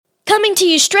Coming to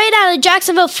you straight out of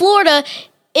Jacksonville, Florida,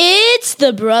 it's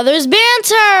the Brothers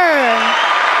Banter.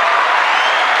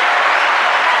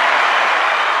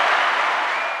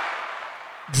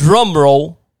 Drum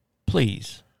roll,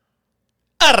 please.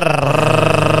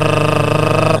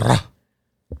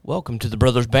 Welcome to the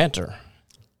Brothers Banter.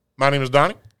 My name is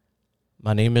Donnie.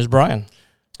 My name is Brian.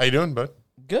 How you doing, bud?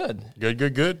 Good.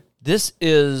 Good. This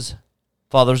is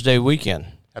Father's Day weekend.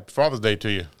 Happy Father's Day to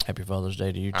you. Happy Father's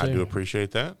Day to you, too. I do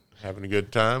appreciate that. Having a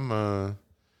good time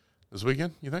this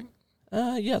weekend, you think?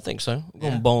 Yeah, I think so. We're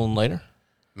going bowling later.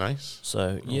 Nice.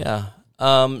 So, yeah.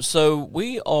 So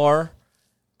we are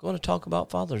going to talk about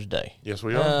Father's Day. Yes,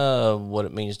 we are. What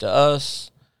it means to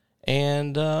us,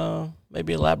 and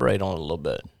maybe elaborate on it a little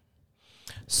bit.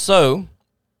 So,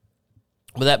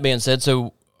 with that being said,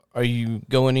 are you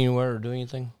going anywhere or doing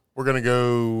anything? We're going to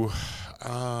go,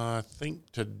 I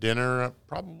think, to dinner,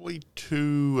 probably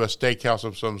to a steakhouse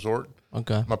of some sort.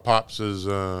 Okay. My pops is,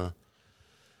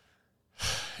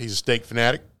 he's a steak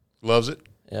fanatic, loves it.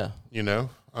 Yeah. You know.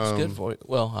 It's good for you.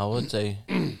 Well, I would say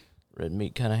red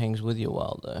meat kind of hangs with you a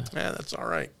while, though. Yeah, that's all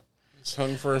right. It's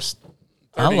hung for us.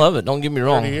 I love it. Don't get me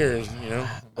wrong. 30 years, you know.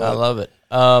 I love it.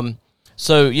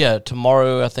 So, yeah,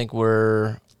 tomorrow I think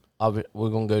we're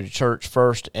going to go to church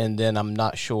first, and then I'm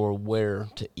not sure where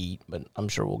to eat, but I'm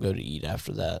sure we'll go to eat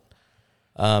after that.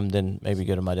 Then maybe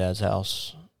go to my dad's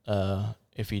house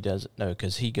if he doesn't know,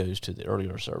 because he goes to the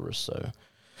earlier service. So,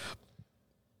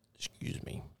 excuse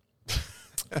me.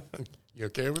 You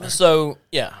okay over there? So,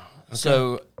 yeah.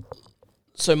 Okay.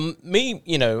 So me,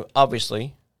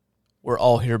 obviously, we're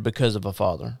all here because of a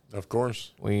father. Of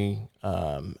course. We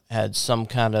had some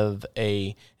kind of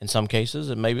in some cases,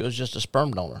 and maybe it was just a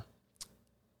sperm donor.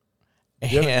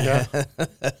 Yeah.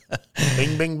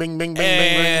 Bing, bing, bing, bing, bing,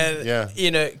 And, bing, bing. Yeah.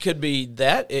 It could be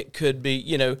that. It could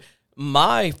be,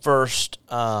 my first,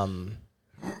 I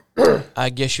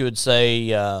guess you would say,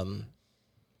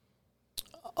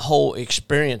 whole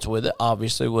experience with it,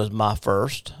 obviously, was my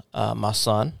first, my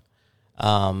son.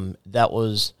 That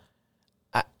was,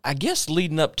 I guess,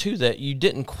 leading up to that, you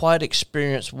didn't quite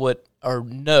experience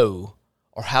know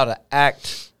or how to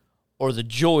act or the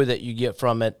joy that you get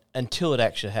from it until it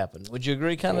actually happened. Would you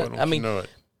agree? Kind of. I mean, you know it.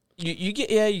 You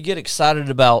get excited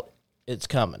about it's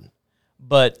coming,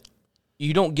 but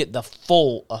you don't get the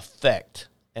full effect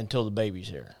until the baby's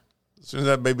here. As soon as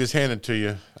that baby's handed to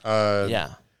you,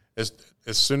 Yeah. As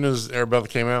soon as Arabella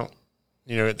came out,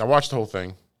 I watched the whole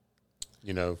thing.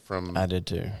 From I did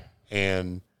too.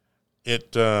 and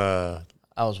it. I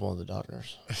was one of the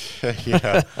doctors.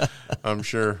 Yeah, I'm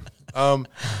sure.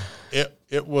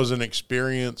 It was an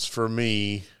experience for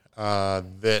me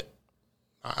that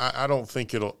I don't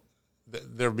think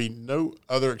there'll be no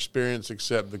other experience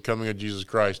except the coming of Jesus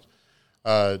Christ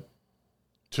to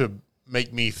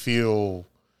make me feel,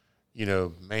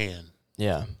 man.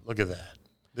 Yeah. Look at that.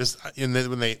 And then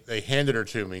when they handed her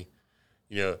to me,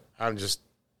 I'm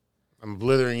a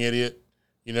blithering idiot.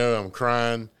 I'm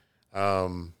crying. I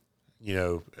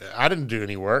didn't do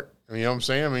any work. You know what I'm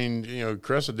saying? I mean,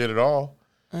 Carissa did it all.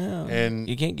 Yeah. And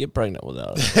you can't get pregnant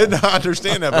without it. no, I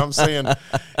understand that, but I'm saying, I'm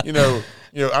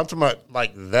talking about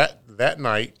like that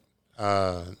night.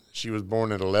 She was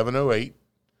born at 11:08.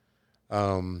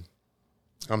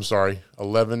 I'm sorry,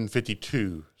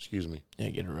 11:52. Excuse me. Yeah,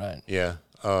 get it right. Yeah,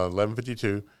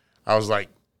 11:52. I was like,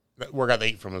 where I got the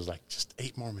 8 from was like, just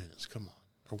 8 more minutes. Come on,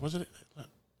 or was it?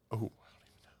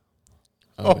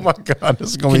 Oh my God, this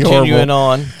is going to be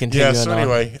horrible. Continuing So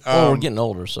anyway, we're getting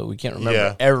older, so we can't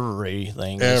remember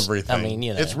everything. Everything. I mean,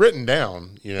 it's written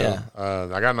down. Yeah.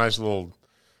 I got a nice little.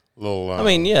 I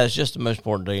mean, yeah, it's just the most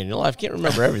important day in your life. Can't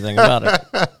remember everything about it.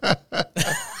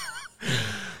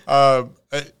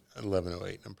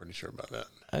 11:08. I'm pretty sure about that.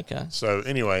 Okay. So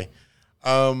anyway,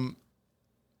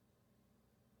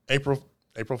 April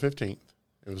 15th.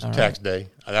 It was tax day.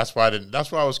 That's why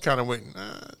I was kind of waiting.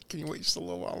 Can you wait just a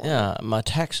little while longer? Yeah, my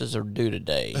taxes are due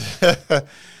today.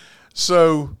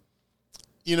 So,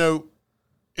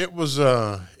 it was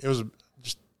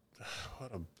just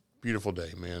what a beautiful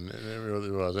day, man. It really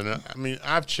was. And I mean,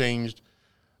 I've changed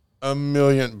a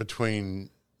million between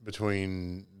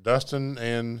Dustin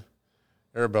and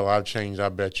Arabella. I've changed, I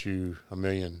bet you, a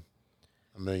million.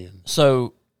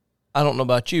 So, I don't know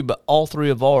about you, but all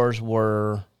 3 of ours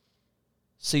were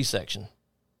C-section.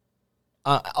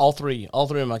 All three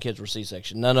of my kids were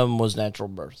C-section. None of them was natural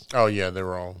birth. Oh yeah, they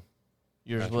were all.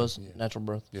 Yours was natural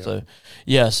birth.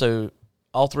 Yeah. So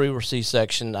all 3 were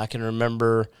C-section. I can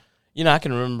remember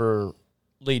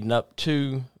leading up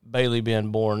to Bailey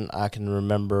being born. I can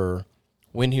remember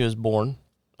when he was born.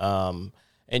 And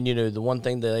the one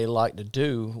thing that they like to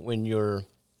do when you're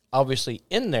obviously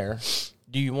in there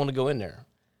do you want to go in there?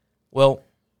 Well,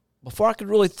 before I could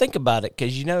really think about it,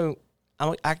 because,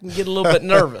 I can get a little bit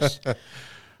nervous.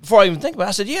 Before I even think about it,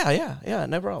 I said, yeah,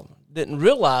 no problem. Didn't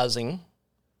realizing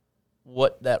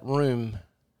what that room,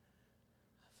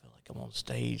 I feel like I'm on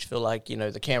stage, feel like,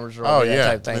 the cameras are on, that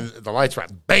type of thing. I mean, the lights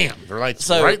right, bam, the lights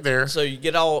right there. So you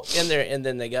get all in there, and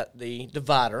then they got the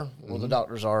divider where the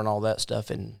doctors are and all that stuff,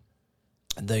 and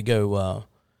they go,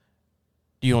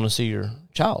 do you want to see your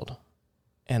child?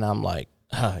 And I'm like,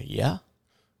 yeah.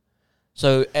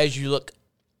 So as you look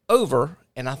over,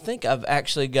 and I think I've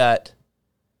actually got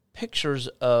pictures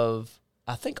of,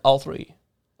 I think all three.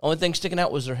 Only thing sticking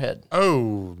out was their head.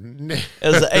 Oh, no. It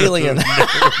was an alien.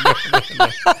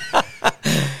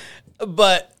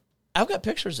 But I've got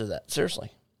pictures of that,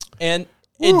 seriously. And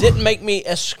it didn't make me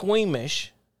as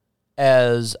squeamish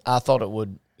as I thought it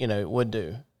would, it would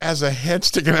do. As a head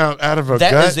sticking out of a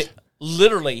That gut? is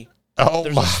literally, Oh,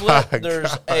 there's my a slit, there's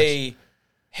gosh. a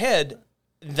head,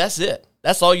 that's it.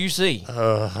 That's all you see.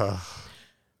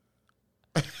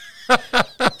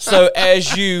 So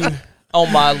as you,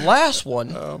 on my last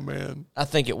one, Oh, man. I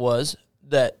think it was,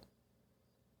 that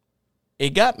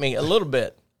it got me a little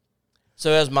bit.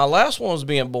 So as my last one was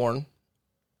being born,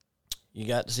 you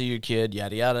got to see your kid,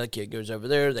 yada, yada. The kid goes over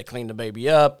there. They clean the baby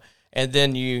up. And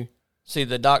then you see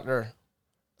the doctor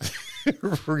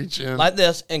Reach in. like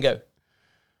this and go,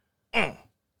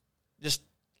 just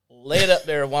lay it up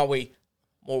there while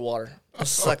more water.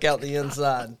 Suck out the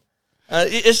inside.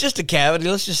 It's just a cavity.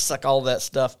 Let's just suck all that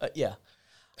stuff. Yeah.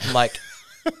 I'm like,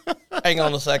 hang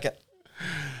on a second.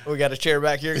 We got a chair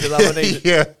back here because I'm going to need it.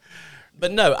 Yeah.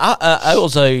 But no, it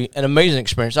was an amazing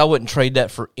experience. I wouldn't trade that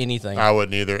for anything. I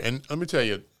wouldn't either. And let me tell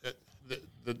you,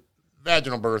 the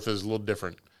vaginal birth is a little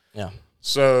different. Yeah.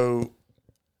 So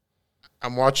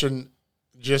I'm watching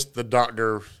just the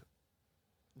doctor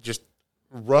just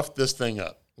rough this thing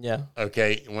up. Yeah.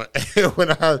 Okay.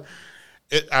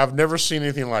 I've never seen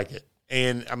anything like it.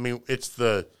 And I mean, it's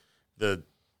the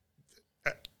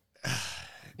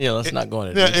Yeah, let's not go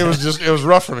into yeah, detail. it was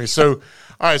rough for me. So,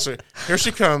 all right, so here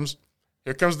she comes.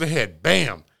 Here comes the head.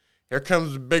 Bam. Here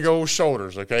comes the big old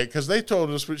shoulders, okay? Because they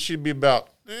told us she'd be about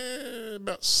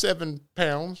 7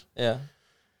 pounds. Yeah.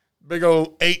 Big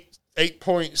old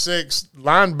 8.6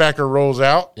 linebacker rolls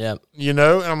out. Yeah. And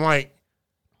I'm like,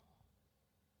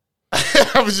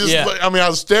 I was just, Yeah. I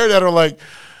was staring at her like,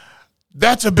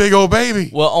 that's a big old baby.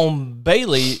 Well, on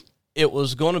Bailey, it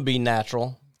was going to be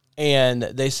natural. And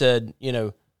they said,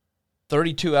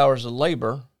 32 hours of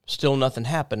labor, still nothing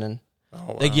happening. Oh,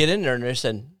 wow. They get in there and they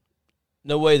said,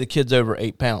 no way the kid's over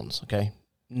 8 pounds, okay?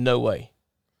 No way.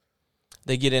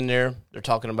 They get in there, they're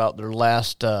talking about their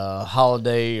last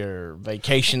holiday or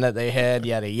vacation that they had,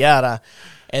 yada, yada.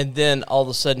 And then all of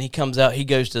a sudden he comes out, he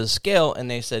goes to the scale,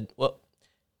 and they said, well,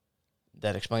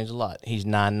 that explains a lot. He's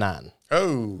 9'9".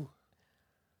 Oh.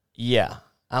 Yeah.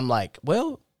 I'm like,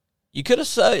 well, you could have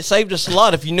saved us a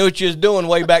lot if you knew what you was doing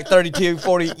way back 32,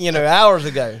 40, hours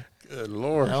ago. Good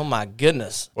Lord. Oh, my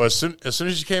goodness. Well, as soon as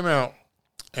she came out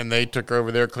and they took her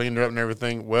over there, cleaned her up and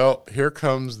everything, well, here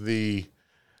comes the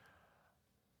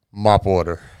mop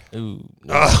order. Ooh,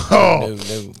 no, Oh.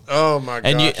 no. Oh, my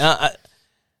gosh. And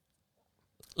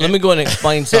let me go ahead and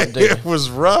explain something to you. It was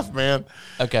rough, man.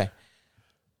 Okay.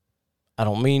 I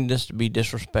don't mean this to be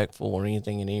disrespectful or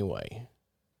anything in any way.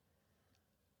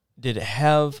 Did it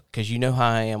have, because you know how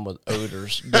I am with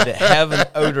odors, did it have an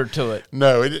odor to it?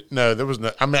 No, there was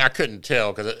no. I couldn't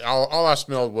tell because all I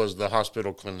smelled was the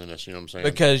hospital cleanliness. You know what I'm saying?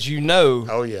 Because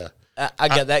oh yeah, I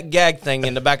got that gag thing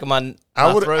in the back of my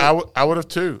throat. I would have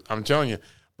too. I'm telling you,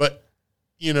 but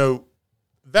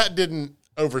that didn't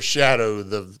overshadow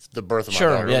the birth of my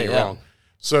daughter. Don't get me wrong.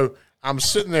 So I'm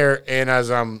sitting there, and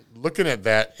as I'm looking at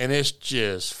that, and it's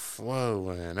just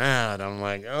flowing out. I'm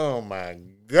like, oh my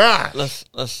gosh. Let's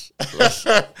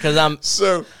because I'm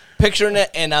So picturing it,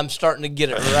 and I'm starting to get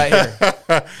it right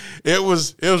here. it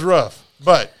was rough,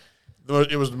 but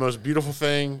it was the most beautiful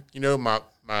thing.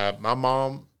 My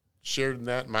mom shared in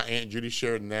that. My Aunt Judy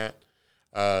shared in that.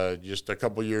 Just a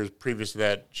couple years previous to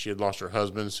that, she had lost her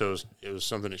husband, so it was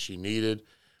something that she needed.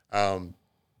 And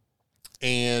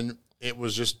it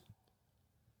was just,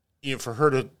 for her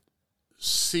to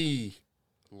see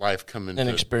life come into An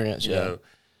experience,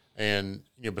 and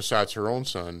besides her own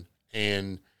son,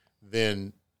 and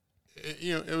then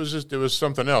it was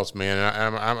something else, man.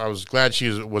 I was glad she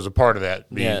was a part of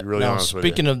that. Being really honest with you.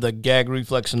 Speaking of the gag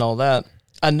reflex and all that,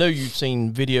 I know you've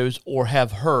seen videos or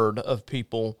have heard of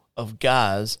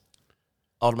guys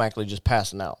automatically just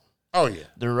passing out. Oh yeah,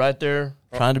 They're right there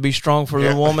trying to be strong for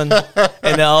their woman, and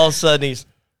then all of a sudden he's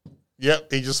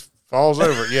yep, he just falls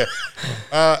over. Yeah,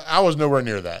 I was nowhere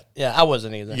near that. Yeah, I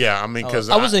wasn't either. Yeah, I mean, because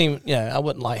I wasn't even. Yeah, I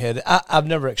wasn't lightheaded. I've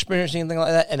never experienced anything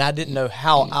like that, and I didn't know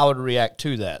how I would react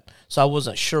to that. So I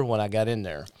wasn't sure when I got in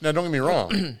there. Now, don't get me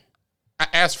wrong. I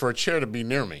asked for a chair to be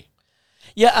near me.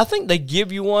 Yeah, I think they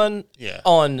give you one Yeah.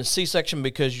 on C-section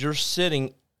because you're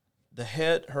sitting.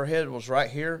 Her head was right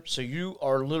here, so you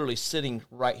are literally sitting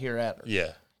right here at her.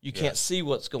 Yeah. You can't see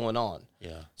what's going on.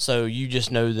 Yeah. So you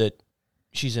just know that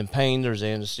she's in pain. There's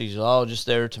an anesthesiologist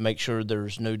there to make sure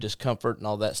there's no discomfort and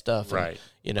all that stuff. Right.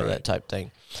 And, Right. that type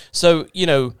thing. So,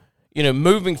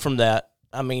 moving from that,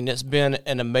 I mean, it's been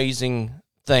an amazing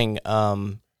thing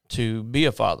to be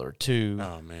a father,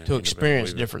 to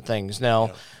experience different things.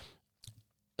 Now,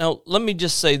 let me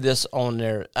just say this on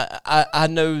there. I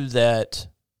know that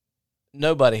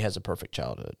nobody has a perfect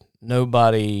childhood.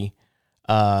 Nobody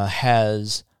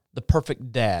has the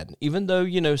perfect dad, even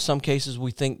though, some cases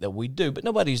we think that we do, but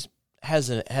nobody's has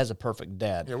a perfect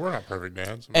dad. Yeah, we're not perfect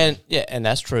dads. And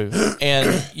that's true.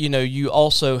 And, you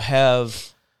also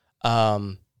have,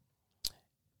 you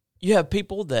have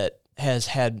people that has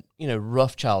had,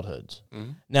 rough childhoods.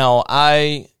 Mm-hmm. Now,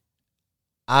 I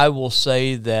will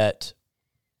say that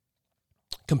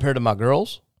compared to my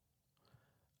girls,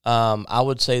 I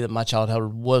would say that my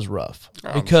childhood was rough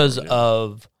because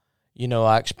of,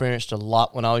 I experienced a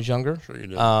lot when I was younger. Sure you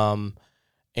did.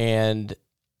 And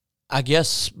I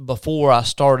guess before I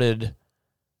started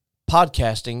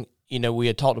podcasting, we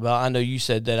had talked about, I know you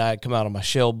said that I had come out of my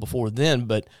shell before then,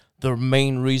 but the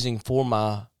main reason for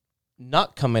my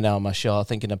not coming out of my shell, I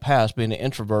think in the past, being an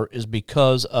introvert, is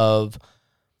because of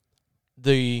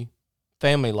the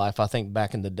family life, I think,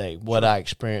 back in the day, what I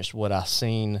experienced, what I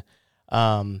seen,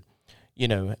 and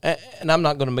I'm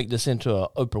not going to make this into an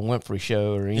Oprah Winfrey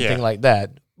show or anything like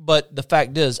that. But the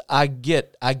fact is, I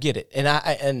get it,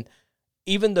 and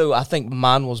even though I think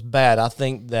mine was bad, I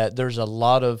think that there's a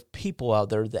lot of people out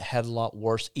there that had a lot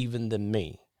worse even than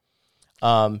me.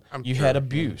 You had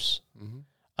abuse.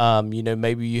 Mm-hmm.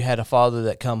 Maybe you had a father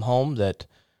that come home that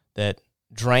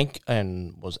drank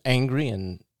and was angry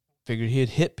and figured he'd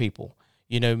hit people.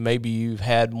 Maybe you've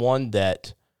had one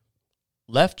that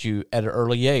left you at an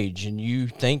early age, and you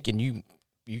think and you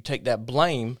take that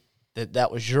blame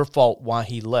that was your fault why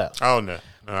he left. Oh no,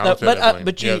 I'm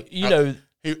gonna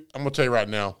tell you right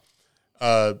now,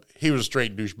 he was a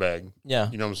straight douchebag. Yeah,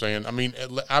 you know what I'm saying. I mean,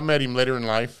 I met him later in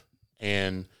life,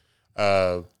 and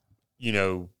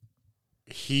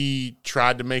he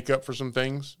tried to make up for some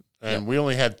things, and we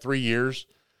only had 3 years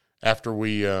after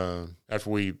we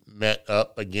met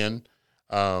up again.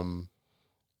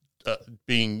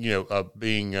 Being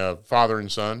father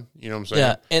and son, you know what I'm saying?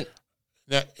 Yeah, and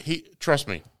that trust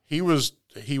me, he was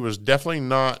definitely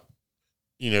not,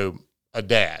 a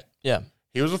dad. Yeah,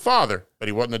 he was a father, but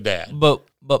he wasn't a dad. But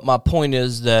my point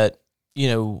is that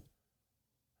we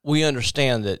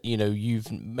understand that you've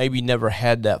maybe never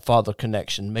had that father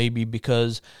connection, maybe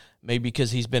because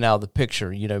he's been out of the picture.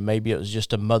 Maybe it was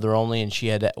just a mother only, and she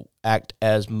had to act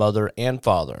as mother and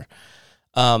father.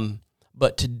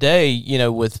 But today,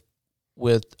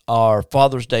 with our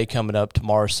Father's Day coming up,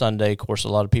 tomorrow's Sunday, of course, a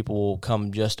lot of people will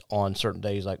come just on certain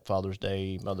days like Father's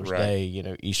Day, Mother's Day,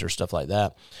 Easter, stuff like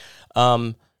that.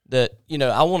 I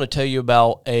want to tell you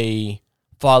about a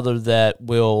father that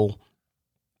will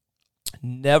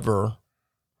never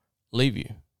leave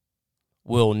you,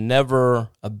 will never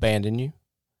abandon you.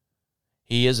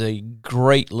 He is a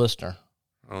great listener.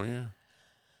 Oh, yeah.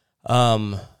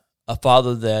 A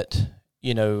father that,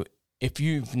 if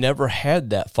you've never had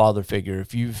that father figure,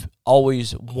 if you've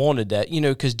always wanted that,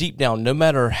 because deep down, no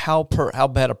matter how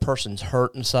bad a person's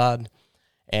hurt inside,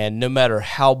 and no matter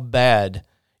how bad,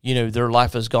 their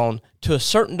life has gone, to a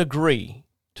certain degree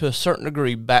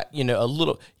back, a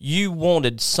little, you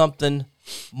wanted something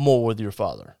more with your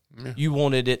father. Yeah. You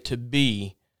wanted it to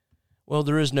be, well,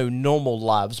 there is no normal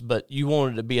lives, but you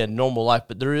wanted it to be a normal life,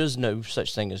 but there is no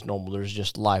such thing as normal. There's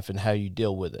just life and how you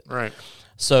deal with it. Right.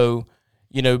 So,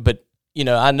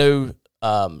 I know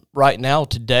right now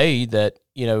today that,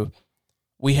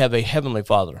 we have a Heavenly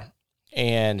Father,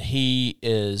 and He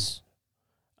is,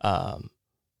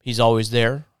 He's always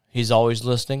there. He's always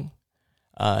listening.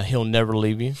 He'll never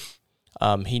leave you.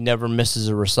 He never misses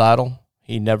a recital.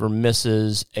 He never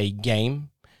misses a game.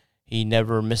 He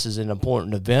never misses an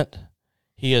important event.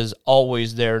 He is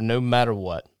always there no matter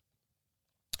what.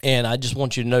 And I just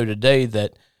want you to know today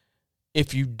that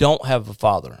if you don't have a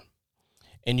father,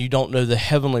 and you don't know the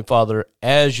Heavenly Father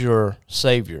as your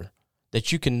Savior,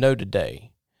 that you can know today.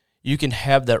 You can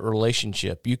have that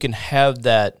relationship. You can have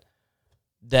that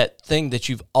thing that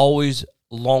you've always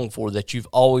longed for, that you've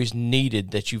always needed,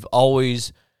 that you've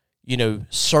always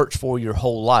search for your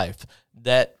whole life.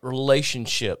 That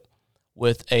relationship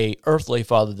with a earthly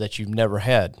father that you've never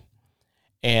had.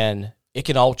 And it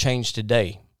can all change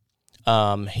today.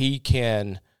 He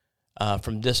can,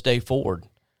 from this day forward,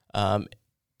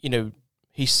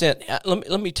 he sent,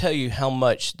 let me tell you how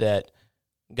much that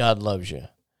God loves you.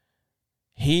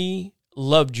 He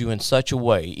loved you in such a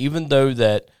way, even though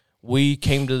that we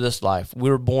came to this life, we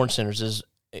were born sinners,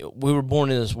 we were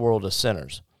born in this world as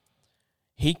sinners.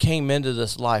 He came into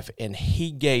this life and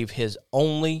he gave his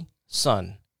only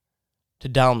son to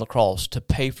die on the cross to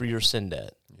pay for your sin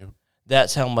debt. Yep.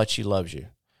 That's how much he loves you.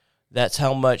 That's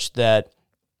how much that,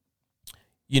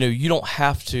 you don't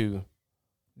have to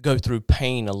go through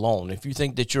pain alone. If you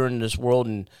think that you're in this world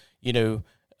and,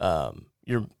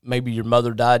 maybe your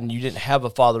mother died and you didn't have a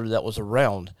father that was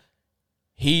around,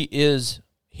 he is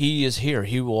here.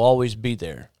 He will always be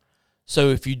there. So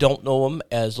if you don't know him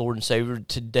as Lord and Savior,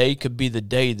 today could be the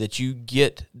day that you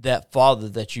get that father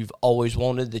that you've always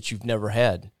wanted, that you've never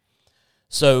had.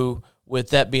 So with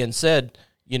that being said,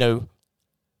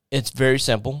 it's very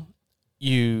simple.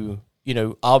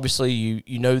 Obviously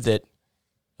you know that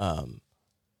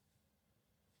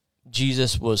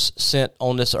Jesus was sent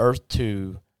on this earth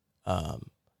to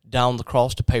die on the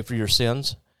cross to pay for your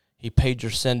sins. He paid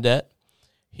your sin debt.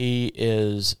 He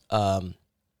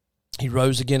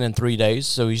rose again in 3 days,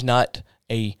 so he's not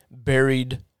a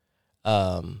buried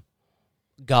God.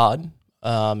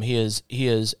 He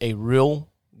is a real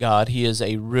God. He is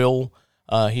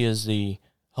the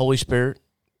Holy Spirit,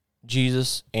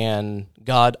 Jesus, and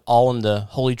God, all in the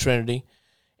Holy Trinity.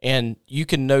 And you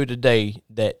can know today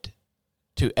that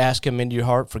to ask him into your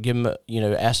heart, forgive him,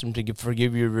 ask him to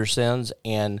forgive you of your sins,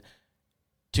 and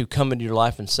to come into your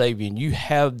life and save you. And you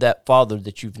have that Father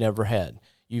that you've never had.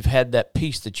 You've had that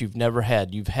peace that you've never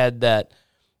had. You've had that,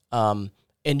 and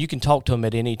you can talk to him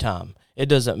at any time. It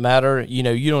doesn't matter. You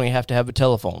don't even have to have a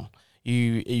telephone.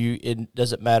 It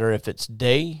doesn't matter if it's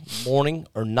day, morning,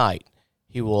 or night.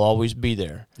 He will always be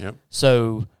there. Yep.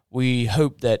 So we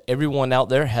hope that everyone out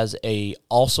there has a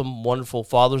awesome, wonderful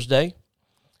Father's Day,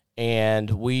 and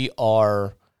we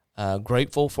are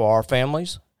grateful for our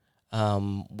families.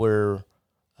 We're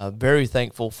very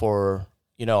thankful for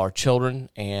our children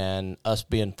and us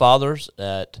being fathers.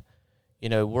 That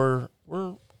we're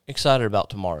excited about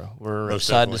tomorrow. We're Most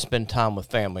excited definitely. To spend time with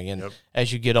family, and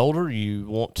as you get older, you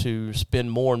want to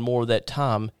spend more and more of that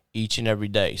time each and every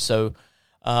day. So,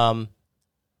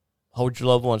 hold your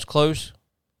loved ones close,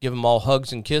 give them all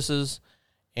hugs and kisses,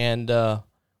 and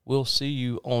we'll see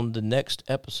you on the next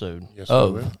episode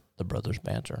of the Brothers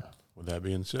Banter. With that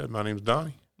being said, my name is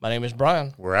Donnie. My name is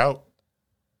Brian. We're out.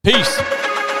 Peace.